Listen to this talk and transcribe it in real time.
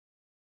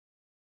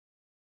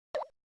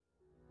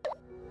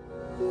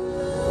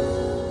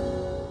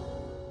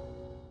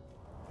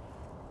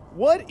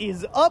What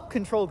is up,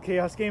 Controlled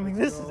Chaos Gaming?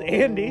 This is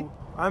Andy.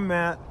 I'm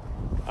Matt.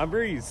 I'm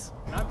Breeze.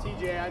 And I'm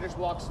TJ. I just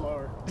walk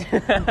slower.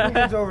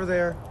 He's over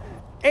there.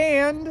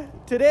 And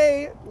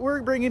today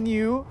we're bringing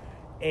you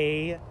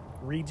a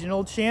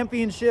regional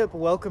championship.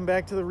 Welcome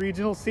back to the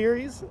regional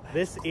series.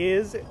 This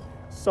is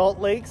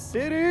Salt Lake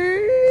City.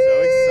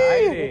 So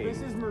exciting.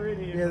 This is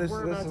Meridian. Yeah, this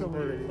We're about is to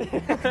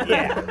Meridian.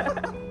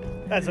 Yeah,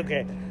 that's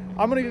okay.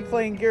 I'm going to be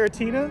playing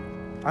Giratina.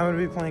 I'm going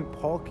to be playing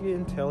Palkia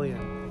and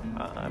Teleon.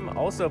 I'm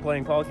also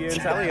playing Palkia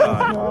and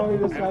Talion. No, we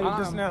decided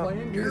I'm just now.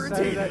 playing We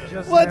decided that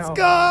just Let's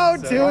now.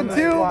 go! So 2 and 2,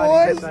 Squad, we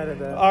boys. decided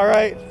that. All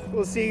right,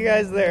 we'll see you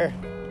guys there.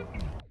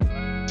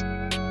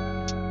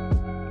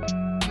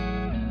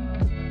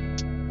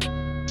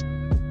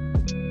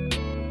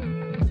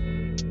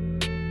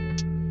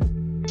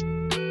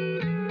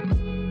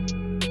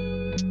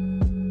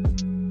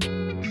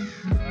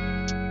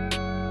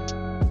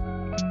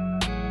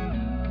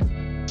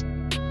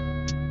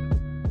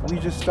 We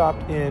just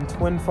stopped in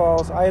Twin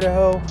Falls,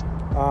 Idaho.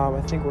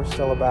 I think we're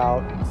still about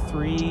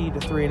 3 to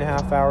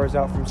 3.5 hours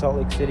out from Salt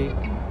Lake City.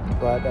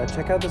 But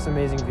check out this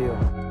amazing view.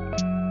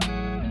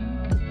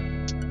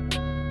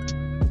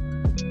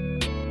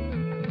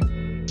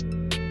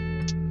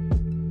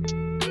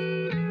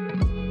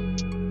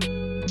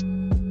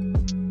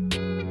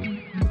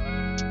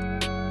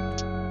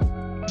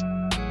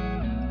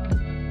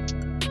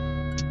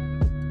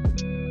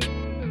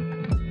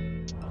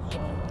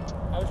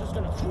 I was just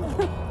gonna.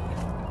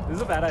 This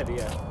is a bad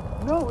idea.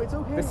 No, it's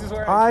okay. This is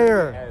where Higher.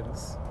 our journey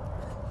ends.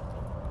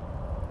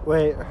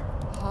 Wait.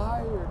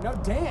 Higher. No,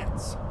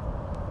 dance.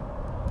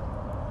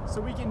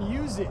 So we can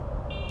use it.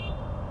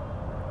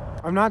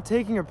 I'm not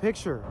taking a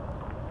picture.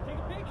 Take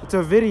a picture. It's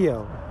a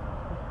video.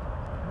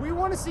 We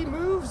want to see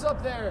moves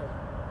up there.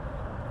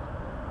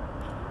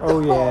 Oh,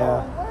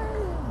 yeah.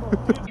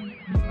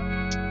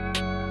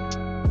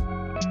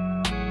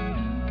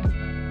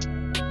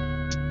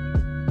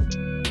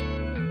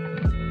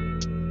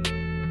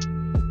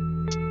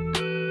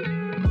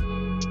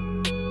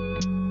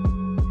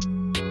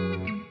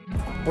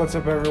 What's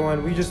up,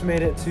 everyone? We just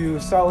made it to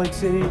Salt Lake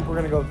City. We're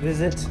gonna go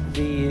visit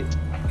the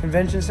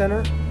convention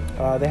center.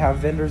 They have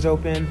vendors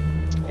open,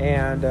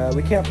 and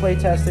we can't play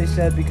test, they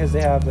said, because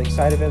they have like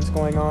side events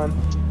going on.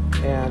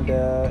 And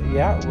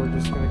yeah, we're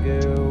just gonna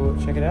go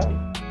check it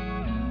out.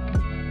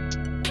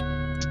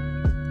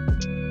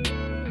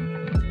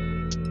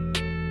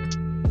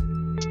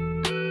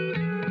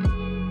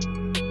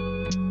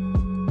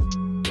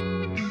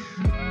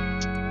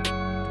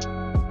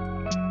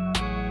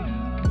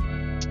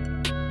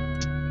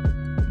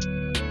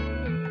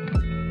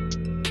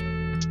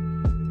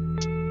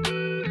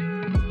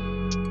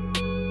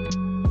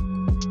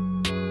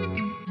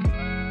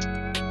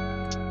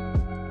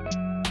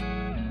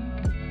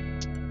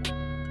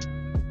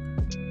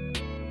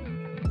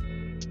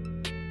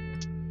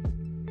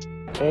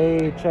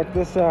 Hey, check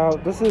this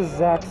out. This is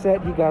Zach's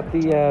set. He got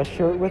the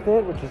shirt with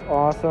it, which is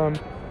awesome.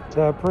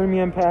 The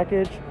premium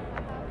package.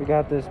 We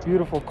got this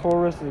beautiful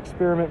Chorus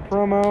Experiment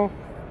promo.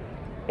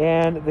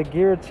 And the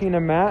Giratina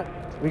mat.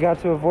 We got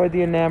to avoid the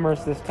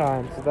Enamorous this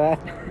time, so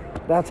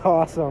that's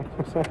awesome.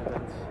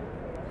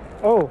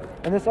 Oh,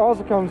 and this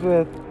also comes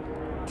with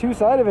 2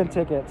 side event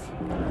tickets.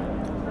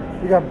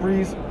 We got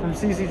Breeze from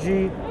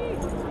CCG.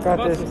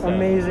 Got this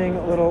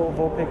amazing little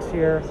Vulpix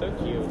here. So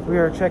cute. We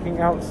are checking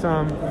out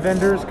some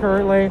vendors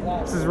currently.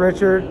 This is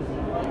Richard.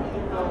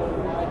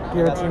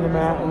 Giratina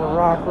mat and the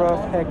Rock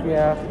Ruff. Heck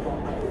yeah.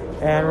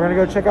 And we're gonna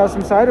go check out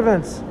some side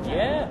events.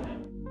 Yeah.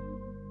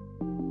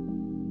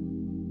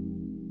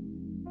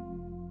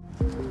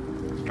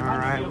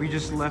 Alright, we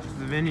just left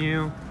the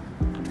venue.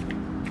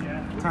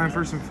 Time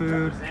for some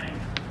food.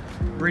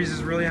 Breeze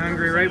is really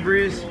hungry, right,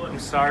 Breeze? I'm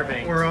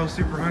starving. We're all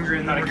super hungry,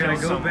 and then Gotta we're gonna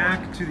kill go someone.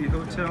 back to the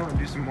hotel and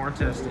do some more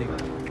testing.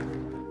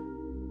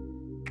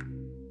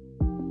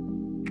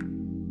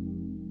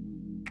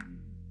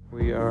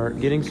 We are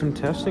getting some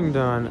testing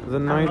done the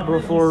night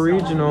before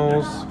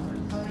regionals.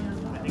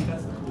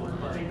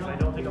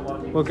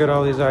 Look at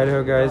all these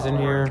Idaho guys in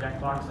here.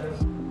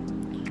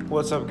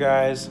 What's up,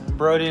 guys?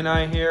 Brody and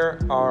I here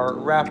are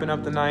wrapping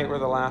up the night. We're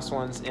the last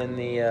ones in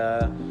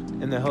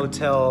the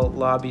hotel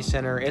lobby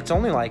center. It's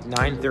only like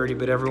 9:30,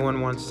 but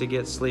everyone wants to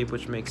get sleep,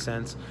 which makes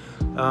sense.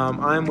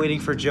 I'm waiting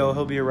for Joe.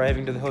 He'll be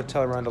arriving to the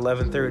hotel around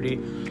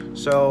 11:30,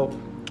 so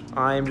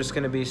I'm just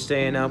going to be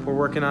staying up. We're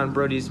working on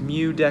Brody's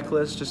Mew deck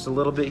list just a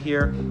little bit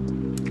here.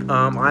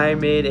 I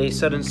made a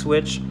sudden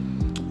switch.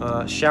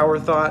 Shower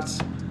thoughts.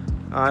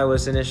 I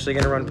was initially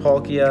going to run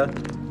Palkia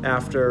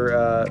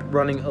after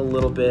running a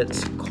little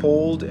bit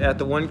cold at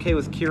the 1K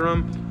with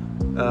Kyurem,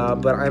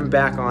 but I'm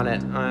back on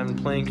it. I'm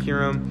playing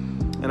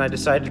Kyurem, and I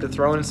decided to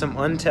throw in some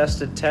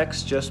untested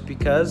techs just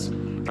because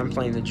I'm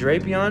playing the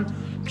Drapion,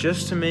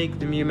 just to make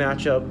the Mew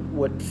matchup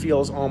what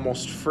feels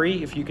almost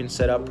free if you can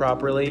set up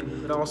properly.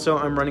 But also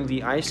I'm running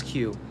the Ice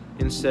Cube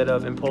instead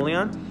of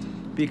Empoleon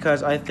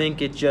because I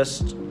think it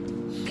just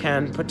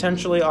can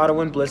potentially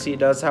auto-win Blissey. It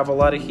does have a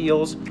lot of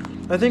heals.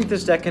 I think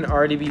this deck can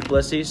already be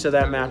Blissey, so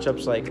that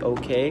matchup's like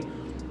okay.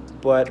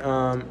 but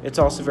it's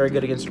also very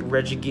good against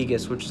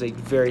Regigigas, which is a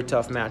very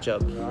tough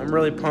matchup. I'm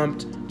really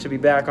pumped to be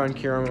back on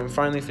Kyurem. I'm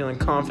finally feeling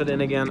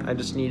confident again. I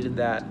just needed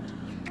that.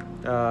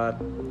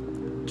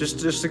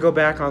 Just to go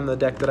back on the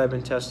deck that I've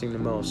been testing the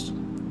most.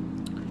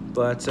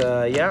 But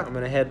yeah, I'm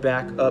gonna head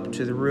back up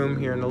to the room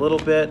here in a little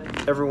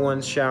bit.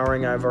 Everyone's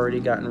showering, I've already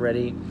gotten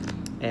ready,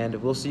 and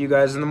we'll see you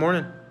guys in the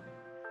morning.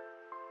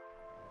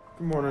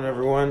 Good morning,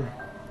 everyone.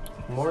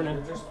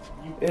 Morning.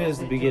 It is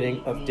the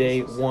beginning of day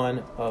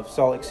 1 of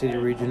Salt Lake City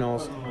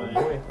Regionals.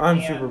 I'm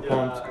super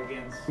pumped.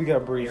 We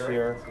got Breeze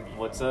here.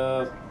 What's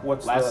up?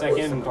 What's Last the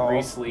second, call?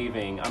 Breeze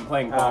leaving. I'm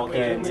playing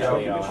Palkia and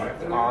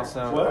Teleon.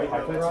 Awesome.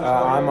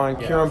 I'm on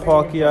Kyurem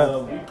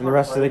Palkia, and the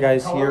rest of the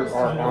guys here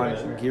are on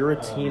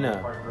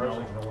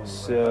Giratina.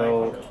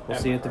 So we'll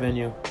see you at the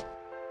venue.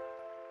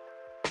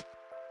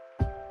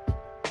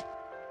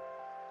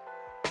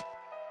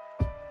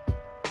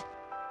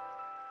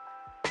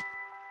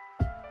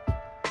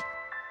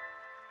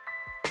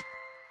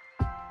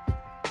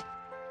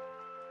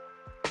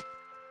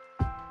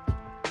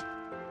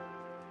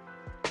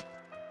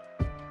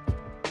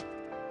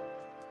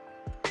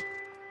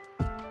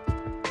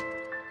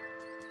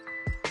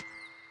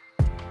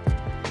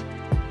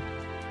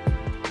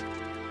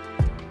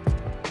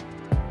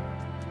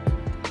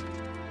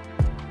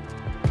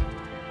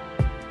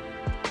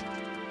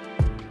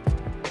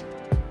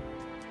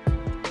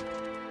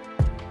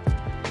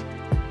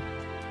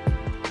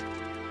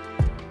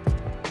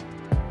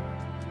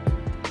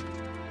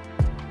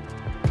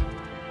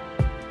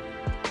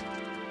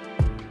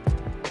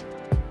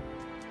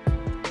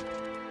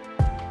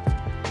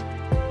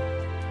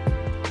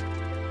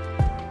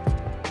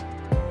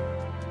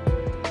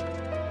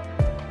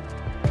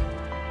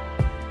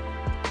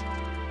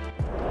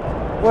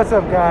 What's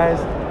up,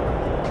 guys?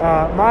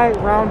 My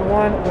round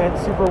 1 went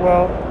super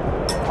well.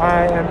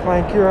 I am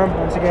playing Kyurem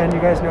once again. You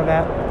guys know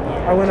that.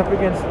 I went up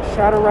against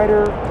Shadow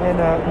Rider and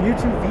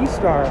Mewtwo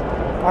V-Star.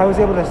 I was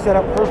able to set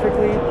up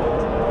perfectly.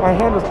 My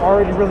hand was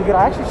already really good.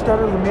 I actually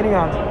started with a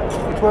Minion,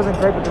 which wasn't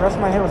great, but the rest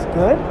of my hand was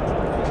good.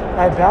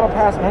 I had Battle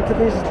Pass and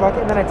Capacious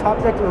Bucket, and then I top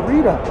decked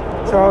Irida.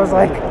 So I was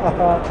like,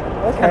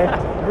 okay,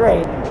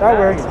 great, that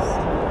works.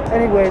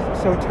 Anyways,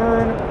 so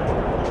turn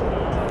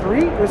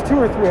 3? It was 2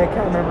 or 3, I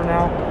can't remember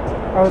now.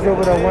 I was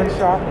able to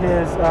one-shot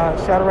his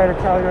Shadow Rider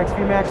Calyrex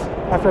VMAX.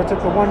 After I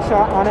took the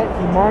one-shot on it,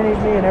 he marnied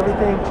me and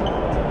everything.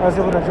 I was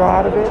able to draw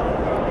out of it.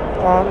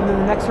 And then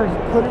the next turn, he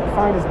couldn't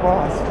find his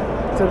boss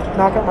to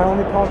knock out my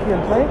only Palkia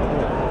in play.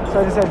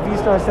 So I just had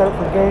V-Star set up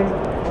for game.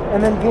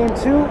 And then game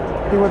 2,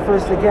 he went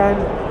first again.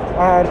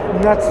 I had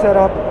Nuts set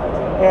up,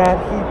 and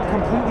he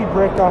completely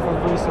braked off of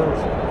Research.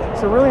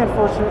 So really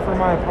unfortunate for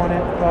my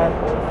opponent, but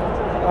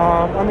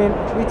I mean,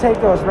 we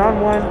take those. Round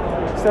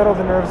 1, settle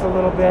the nerves a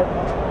little bit.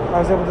 I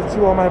was able to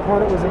 2-0 my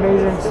opponent. It was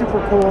amazing, super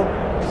cool.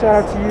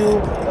 Shout out to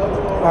you,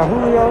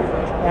 Julio,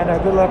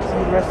 and good luck to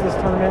you the rest of this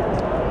tournament.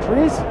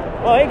 Breeze?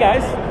 Well, hey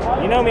guys,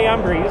 you know me,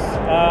 I'm Breeze.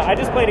 I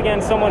just played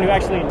against someone who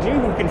actually knew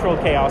who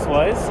Controlled Chaos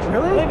was.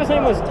 Really? I believe his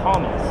name was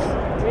Thomas.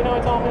 Do you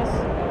know Thomas?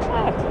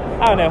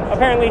 I don't know.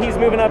 Apparently he's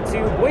moving up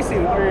to Boise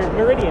or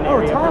Meridian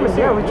area. Oh, Thomas,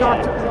 yeah, we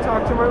talked to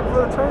him right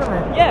before the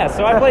tournament. Yeah,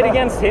 so I played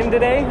against him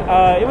today.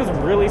 It was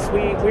really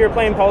sweet. We were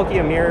playing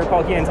Palkia Mirror,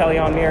 Palkia and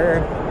Teleon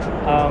Mirror.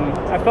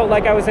 I felt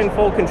like I was in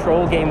full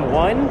control game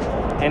 1,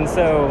 and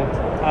so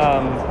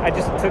I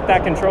just took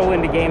that control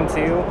into game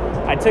 2.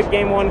 I took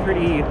game 1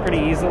 pretty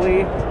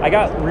easily. I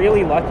got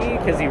really lucky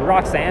because he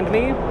rock sanded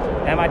me,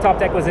 and my top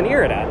deck was an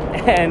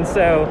Irida, and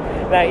so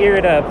that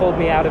Irida pulled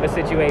me out of a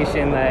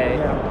situation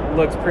that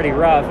looked pretty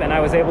rough, and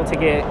I was able to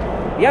get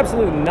the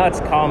absolute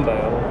nuts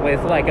combo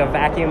with like a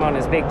vacuum on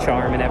his big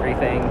charm and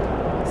everything.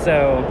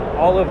 So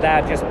all of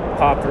that just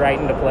popped right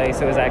into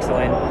place. It was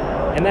excellent.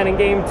 And then in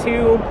game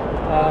 2,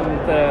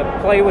 the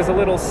play was a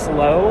little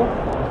slow,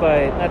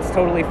 but that's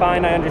totally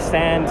fine. I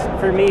understand.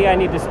 For me, I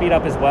need to speed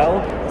up as well,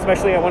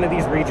 especially at one of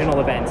these regional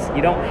events.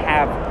 You don't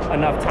have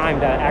enough time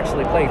to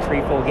actually play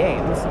 3 full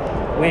games.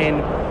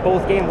 When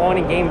both game 1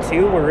 and game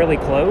 2 were really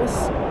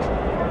close,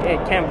 it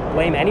can't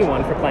blame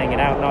anyone for playing it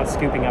out, not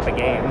scooping up a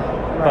game.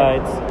 Right.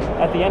 But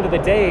at the end of the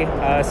day,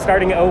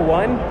 starting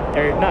 0-1,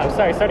 or no,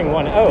 sorry, starting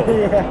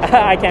 1-0,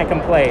 I can't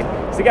complain.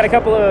 So you got a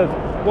couple of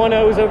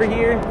 1-0s over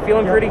here,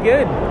 feeling pretty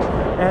good.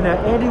 And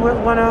Andy went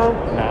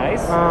 1-0.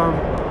 Nice.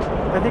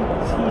 I think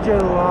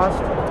TJ lost.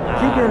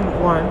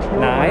 Keegan won. He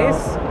went Nice.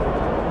 1-0.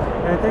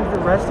 And I think the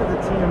rest of the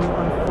team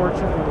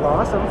unfortunately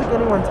lost. I don't think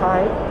anyone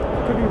tied.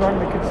 Could be wrong.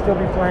 They could still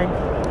be playing.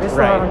 They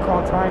still haven't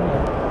called time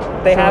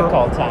yet. They have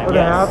called time. Oh,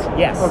 yes. they have?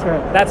 Yes.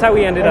 Okay. That's how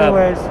we ended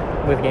Anyways,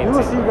 up with game we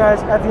will 2. see you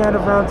guys at the end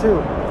of round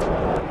 2.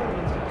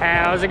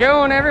 How's it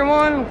going,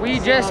 everyone? We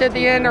just hit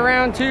the end of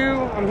round 2.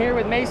 I'm here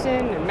with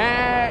Mason and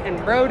Matt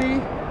and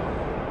Brody.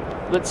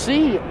 Let's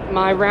see.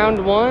 My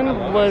round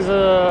 1 was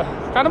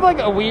kind of like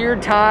a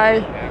weird tie.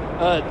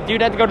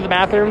 Dude had to go to the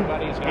bathroom,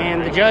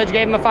 and the judge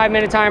gave him a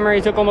 5-minute timer.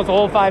 He took almost a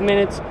whole 5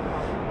 minutes.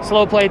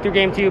 Slow play through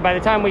game 2. By the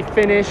time we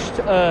finished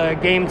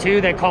game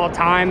 2, they called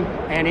time,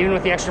 and even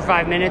with the extra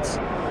 5 minutes,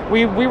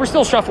 we were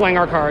still shuffling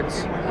our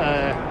cards.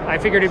 I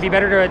figured it'd be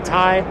better to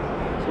tie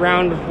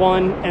round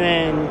 1 and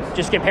then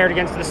just get paired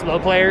against the slow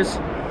players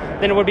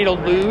than it would be to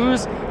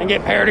lose and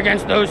get paired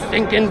against those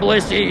stinking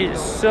blissies.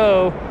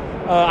 So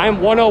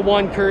I'm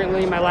 101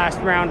 currently. My last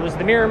round was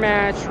the mirror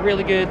match,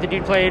 really good. The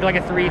dude played like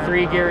a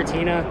 3-3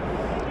 Giratina.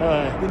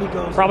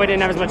 Probably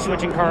didn't have as much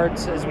switching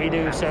cards as we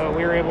do, so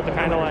we were able to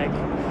kind of like,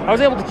 I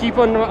was able to keep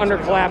under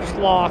collapsed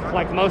lock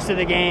like most of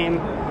the game.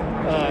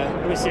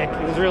 It was sick.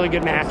 It was a really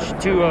good match,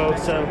 2-0.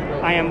 So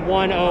I am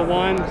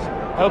 101.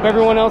 I hope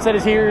everyone else that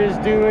is here is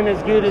doing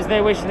as good as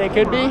they wish they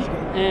could be.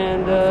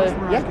 And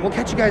yeah, we'll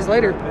catch you guys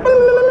later.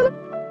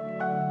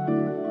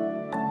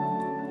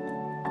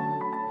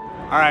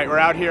 All right, we're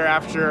out here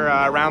after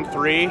round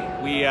 3.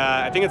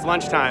 I think it's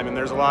lunchtime, and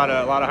there's a lot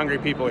of hungry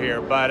people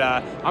here. But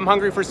I'm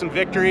hungry for some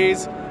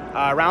victories.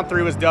 Round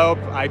 3 was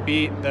dope. I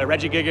beat the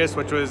Regigigas,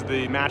 which was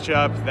the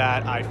matchup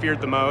that I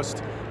feared the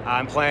most.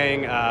 I'm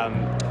playing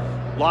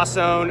Lost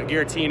Zone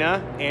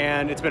Giratina,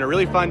 and it's been a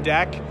really fun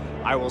deck.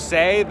 I will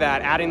say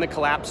that adding the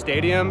collapsed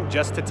stadium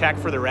just to tech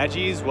for the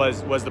Reggies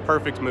was the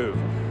perfect move.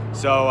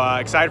 So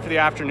excited for the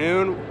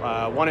afternoon.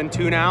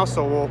 1-2 now,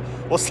 so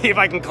we'll see if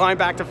I can climb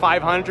back to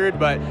 500.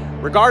 But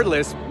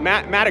regardless,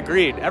 Matt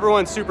agreed.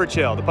 Everyone's super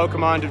chill. The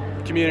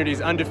Pokemon community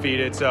is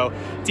undefeated. So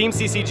Team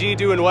CCG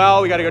doing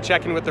well. We got to go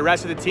check in with the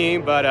rest of the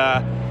team. But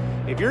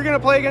if you're gonna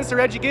play against the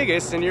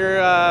Regigigas and you're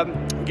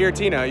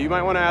Giratina, you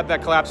might want to add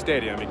that collapsed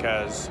stadium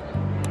because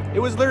it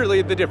was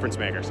literally the difference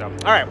maker. So,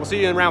 all right, we'll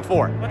see you in round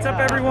 4. What's up,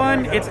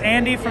 everyone? It's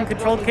Andy from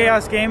Controlled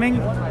Chaos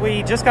Gaming.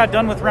 We just got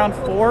done with round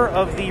 4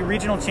 of the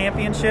regional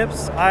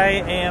championships. I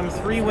am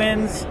 3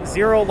 wins,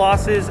 0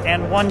 losses,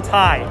 and 1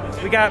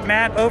 tie. We got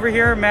Matt over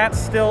here. Matt's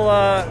still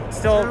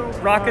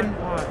rocking.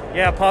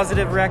 Yeah,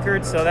 positive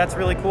record, so that's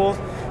really cool.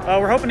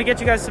 We're hoping to get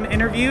you guys some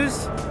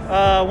interviews.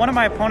 One of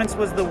my opponents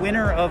was the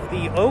winner of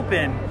the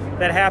Open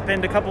that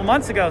happened a couple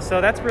months ago, so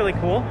that's really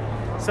cool.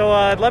 So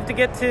I'd love to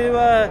get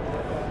to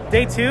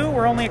Day 2,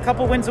 we're only a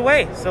couple wins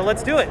away, so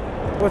let's do it.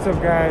 What's up,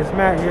 guys?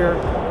 Matt here.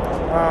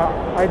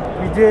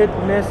 We did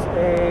miss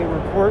a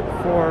report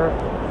for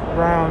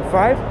round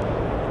 5.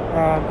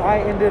 I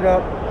ended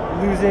up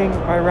losing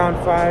my round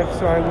 5,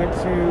 so I went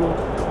to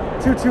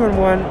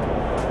 2-2-1.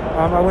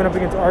 I went up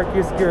against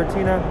Arceus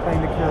Giratina, playing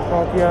the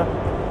Kirapalkia.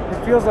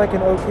 It feels like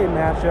an okay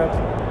matchup,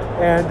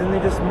 and then they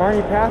just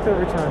Marnie Path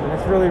every turn, and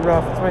it's really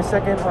rough. It's my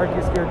second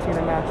Arceus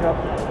Giratina matchup.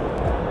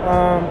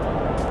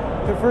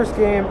 The first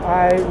game,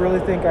 I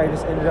really think I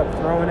just ended up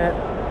throwing it.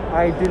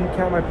 I didn't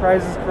count my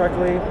prizes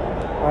correctly,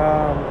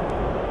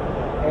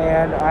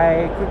 and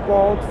I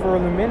quickballed for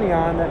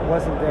Luminion that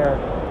wasn't there.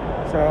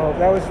 So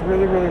that was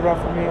really, really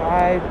rough for me.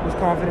 I was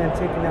confident in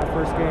taking that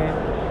first game,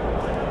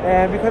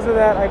 and because of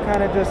that, I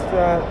kind of just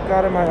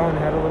got in my own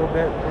head a little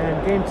bit.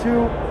 And game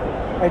 2,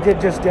 I did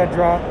just dead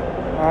draw.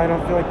 I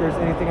don't feel like there's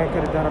anything I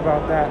could have done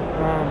about that.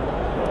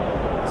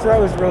 So that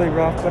was really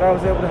rough, but I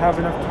was able to have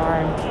enough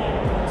time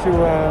to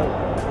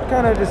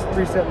kind of just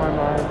reset my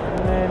mind.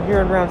 And then here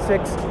in round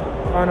 6,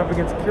 on up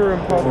against Kira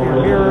and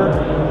Palkia Mirror,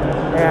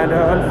 and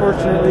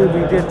unfortunately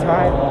we did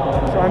tie.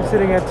 So I'm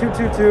sitting at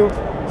 2-2-2,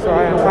 so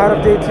I am out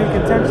of Day 2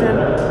 contention,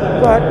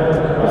 but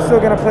I'm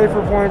still going to play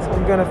for points.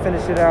 I'm going to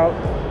finish it out,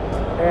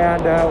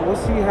 and we'll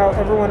see how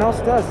everyone else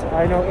does.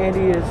 I know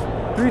Andy is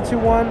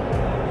 3-2-1,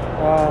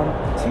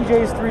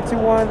 TJ is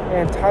 3-2-1,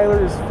 and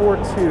Tyler is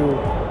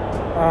 4-2.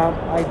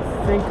 I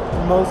think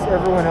most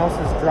everyone else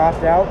has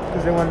dropped out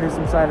because they want to do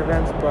some side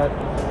events, but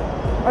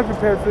I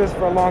prepared for this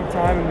for a long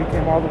time and we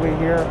came all the way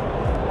here.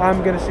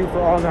 I'm going to shoot for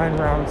all 9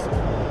 rounds.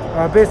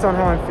 Based on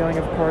how I'm feeling,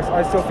 of course.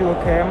 I still feel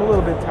okay. I'm a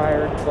little bit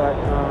tired, but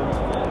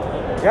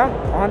yeah,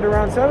 on to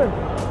round 7.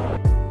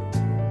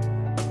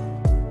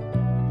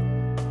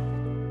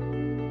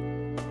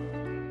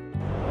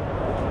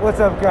 What's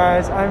up,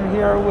 guys? I'm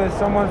here with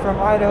someone from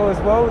Idaho as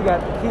well. We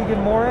got Keegan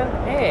Morin.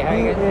 Hey, how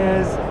he you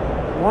guys? is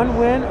 1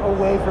 win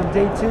away from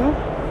Day 2.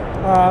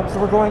 So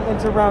we're going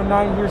into round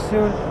 9 here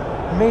soon.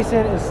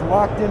 Mason is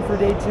locked in for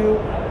Day 2,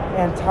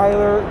 and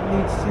Tyler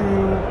needs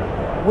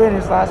to win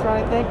his last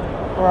round, I think,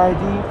 or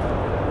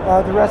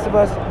ID. The rest of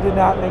us did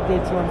not make Day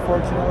 2,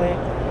 unfortunately.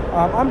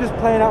 I'm just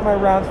playing out my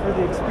rounds for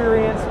the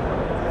experience.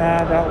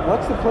 And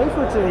what's the play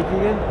for today,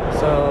 Keegan?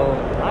 So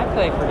my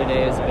play for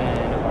today has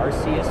been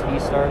Arceus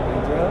V-Star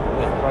Goodra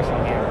with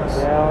Crushing Hammers.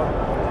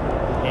 Yeah.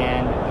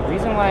 And the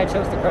reason why I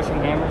chose the Crushing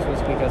Hammers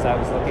was because I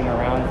was looking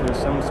around for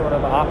some sort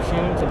of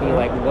option to be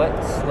like, what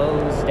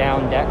slows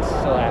down decks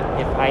so that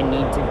if I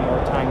need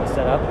more time to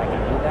set up, I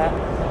can do that.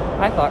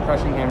 I thought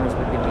Crushing Hammers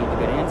would be the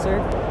good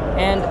answer.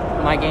 And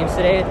my games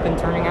today have been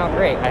turning out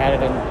great. I had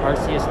an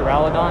Arceus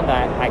Duraludon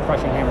that I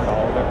Crushing Hammered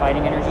all of their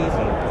fighting energies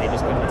and they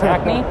just couldn't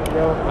attack me.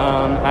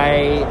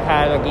 I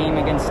had a game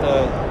against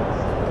a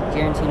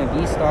Giratina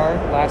V-Star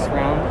last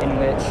round in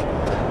which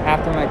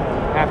after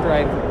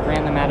I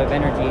ran them out of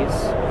energies,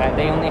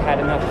 they only had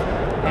enough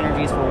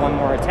energies for 1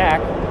 more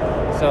attack,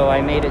 so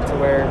I made it to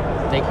where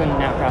they couldn't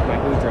knock out my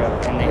Goodra,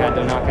 and they had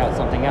to knock out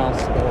something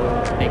else,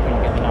 or they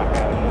couldn't get the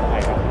knockout, and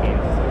I got the game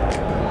because of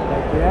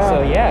that. Yeah.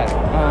 So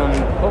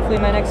yeah, hopefully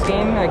my next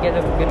game I get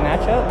a good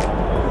matchup.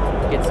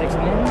 get 6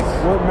 wins.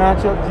 What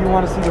matchup do you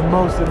want to see the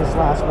most in this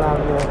last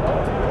round here?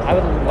 I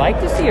would like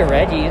to see a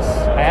Reggie's.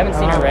 I haven't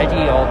seen a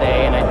Reggie all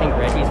day, and I think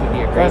Reggie's would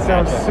be a great That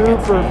sounds matchup.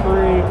 super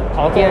free.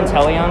 Palkia and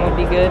Teleon would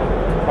be good,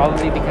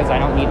 probably because I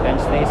don't need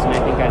bench space, and I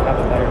think I'd have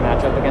a better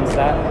matchup against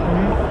that.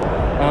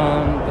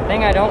 The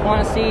thing I don't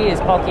want to see is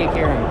Palkia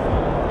Kirim.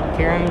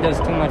 Kirim does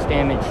too much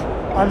damage.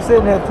 I'm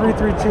sitting at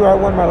 3-3-2. I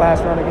won my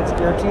last round against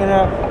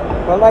Giratina.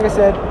 But like I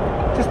said,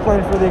 just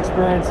playing for the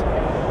experience.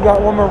 We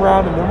got one more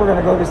round, and then we're going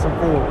to go get some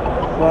food.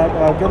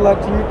 But good luck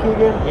to you,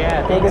 Keegan.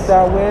 Yeah, go thanks. get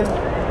that win.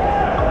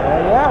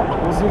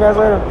 Yeah, we'll see you guys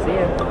later. See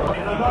ya.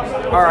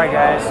 All right,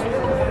 guys.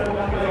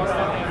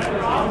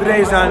 The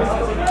day's done.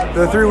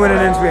 The 3 winning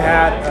ends we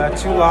had,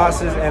 2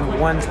 losses and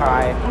 1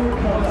 tie.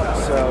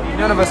 So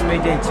none of us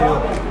made day 2.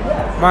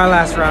 My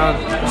last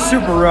round was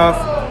super rough.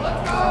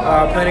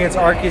 Playing against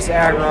Arceus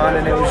Aggron,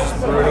 and it was just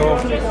brutal.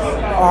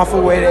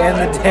 Awful way to end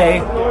the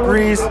day.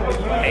 Breeze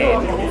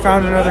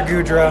found another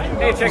Gudra.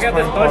 Hey, check out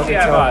this Bushie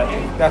I bought.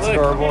 That's Look,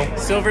 adorable.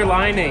 Silver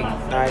lining.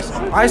 Nice.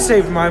 I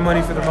saved my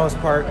money for the most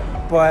part,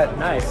 but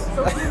Nice.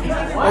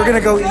 we're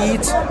gonna go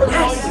eat.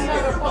 Yes!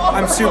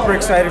 I'm super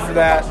excited for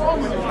that.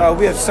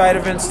 We have side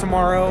events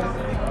tomorrow.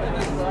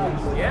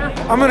 Yeah.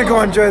 I'm gonna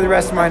go enjoy the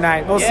rest of my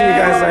night. We'll see you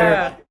guys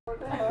later.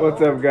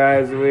 What's up,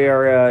 guys? We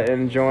are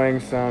enjoying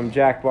some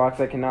Jackbox.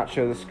 I cannot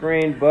show the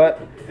screen,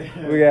 but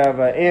we have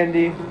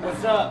Andy.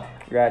 What's up?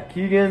 We got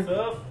Keegan. What's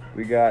up?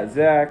 We got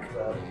Zach.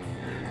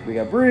 We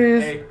got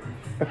Breeze. Hey.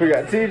 We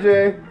got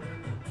TJ.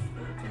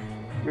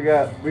 We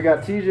got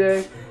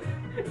TJ.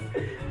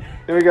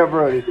 And we got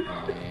Brody.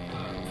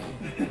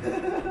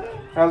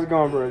 How's it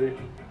going, Brody?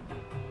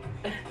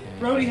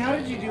 Brody, how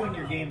did you do in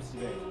your games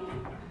today?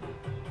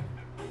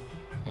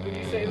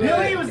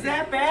 Really? Was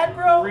that bad,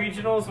 bro?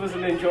 Regionals was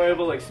an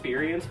enjoyable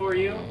experience for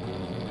you?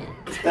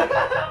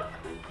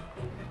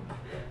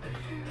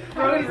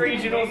 How did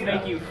regionals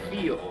make you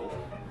feel?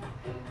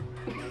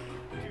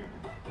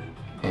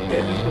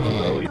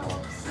 TJ,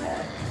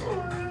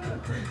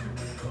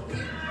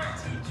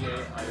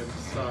 I am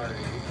sorry.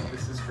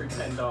 This is for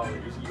 $10.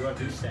 You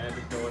understand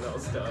if no one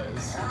else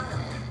does.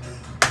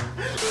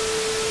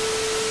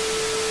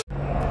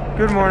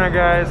 Good morning,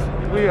 guys.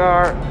 We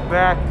are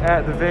back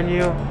at the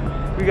venue.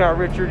 We got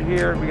Richard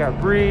here, we got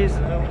Breeze,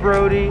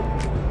 Brody,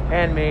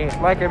 and me.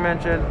 Like I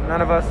mentioned,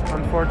 none of us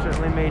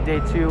unfortunately made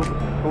day 2,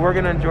 but we're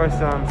gonna enjoy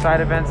some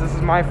side events. This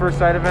is my first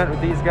side event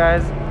with these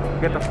guys. We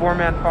got the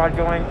 4-man pod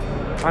going.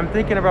 I'm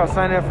thinking about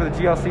signing up for the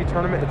GLC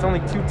tournament. It's only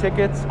 2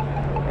 tickets,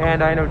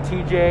 and I know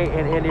TJ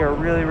and Andy are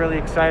really, really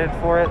excited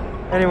for it.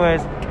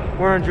 Anyways,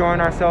 we're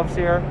enjoying ourselves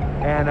here,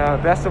 and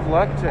best of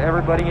luck to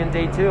everybody in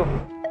day 2.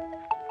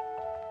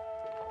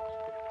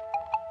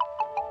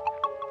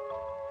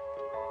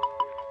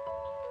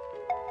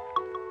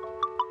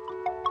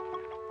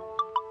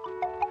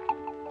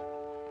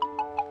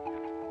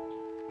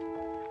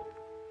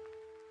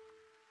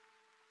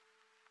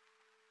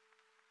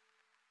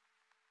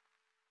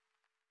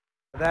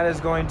 That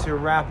is going to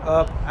wrap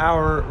up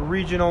our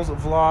regionals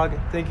vlog.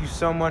 Thank you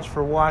so much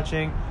for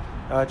watching.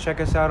 Check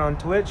us out on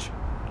Twitch.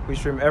 We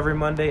stream every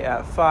Monday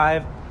at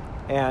 5.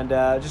 And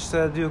just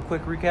to do a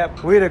quick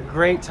recap, we had a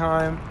great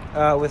time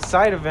with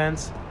side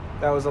events.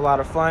 That was a lot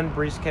of fun.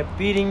 Breeze kept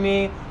beating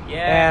me.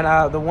 Yeah.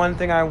 And the one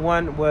thing I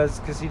won was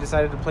because he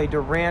decided to play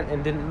Durant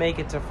and didn't make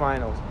it to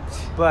finals.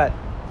 But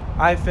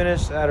I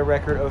finished at a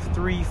record of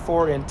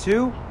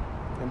 3-4-2.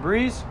 And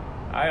Breeze?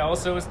 I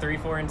also was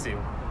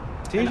 3-4-2.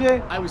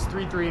 TJ? I was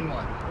 3-3-1.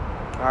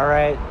 All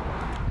right.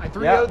 I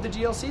 3-0'd the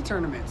GLC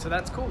tournament, so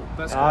that's cool.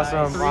 That's cool. Awesome,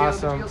 I 3-0'd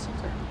awesome. The GLC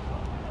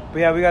tournament. But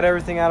yeah, we got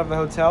everything out of the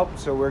hotel,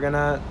 so we're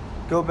gonna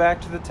go back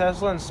to the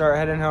Tesla and start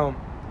heading home.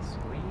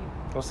 Sweet.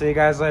 We'll see you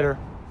guys later.